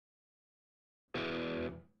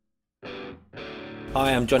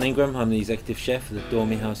Hi, I'm John Ingram. I'm the executive chef of the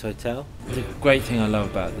Dormy House Hotel. The great thing I love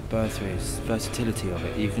about the Bertha is the versatility of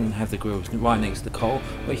it. You can have the grills right next to the coal,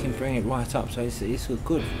 or you can bring it right up, so it's a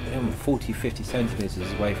good 40-50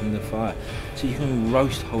 centimetres away from the fire, so you can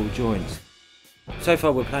roast whole joints. So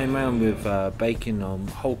far we're playing around with bacon on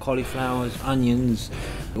whole cauliflowers, onions,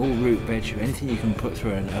 all root veg, anything you can put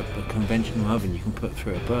through a conventional oven you can put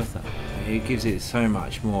through a Bertha. It gives it so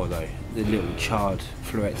much more though, the little charred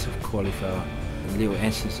florets of cauliflower, a little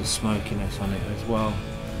essence of smokiness on it as well.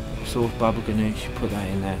 Sauce bubble ganoush, you put that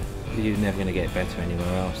in there, you're never going to get better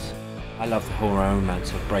anywhere else. I love the whole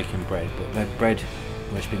romance of breaking bread, but that bread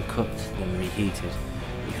when it's been cooked and reheated,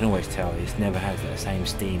 you can always tell it's never has that same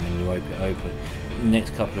steam when you open it open. In the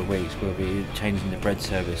next couple of weeks we'll be changing the bread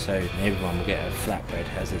service, so everyone will get a flatbread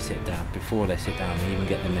as they sit down. Before they sit down they even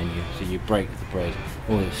get the menu, so you break the bread,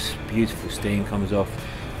 all this beautiful steam comes off,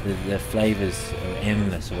 the flavours are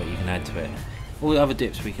endless of what you can add to it. All the other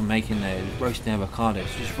dips we can make in there, roasting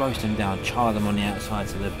avocados, just roast them down, char them on the outside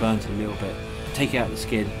so they're burnt a little bit. Take out the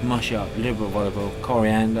skin, mush it up, a little bit of olive oil,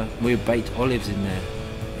 coriander. We've baked olives in there.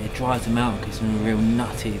 It dries them out, gives them a real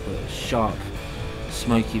nutty but sharp,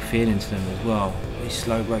 smoky feeling to them as well. We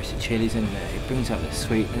slow roasted chilies in there. It brings out the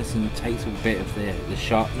sweetness and takes a bit of the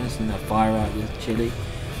sharpness and the fire out of the chili.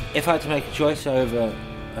 If I had to make a choice over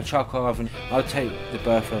a charcoal oven, I'd take the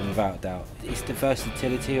Bertha without a doubt. It's the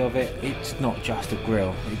versatility of it. It's not just a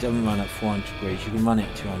grill. It doesn't run at 400 degrees. You can run it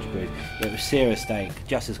at 200 degrees. It will sear a steak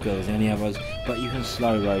just as good as any others, but you can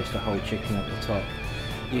slow roast the whole chicken at the top.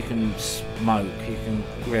 You can smoke, you can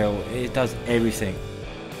grill. It does everything.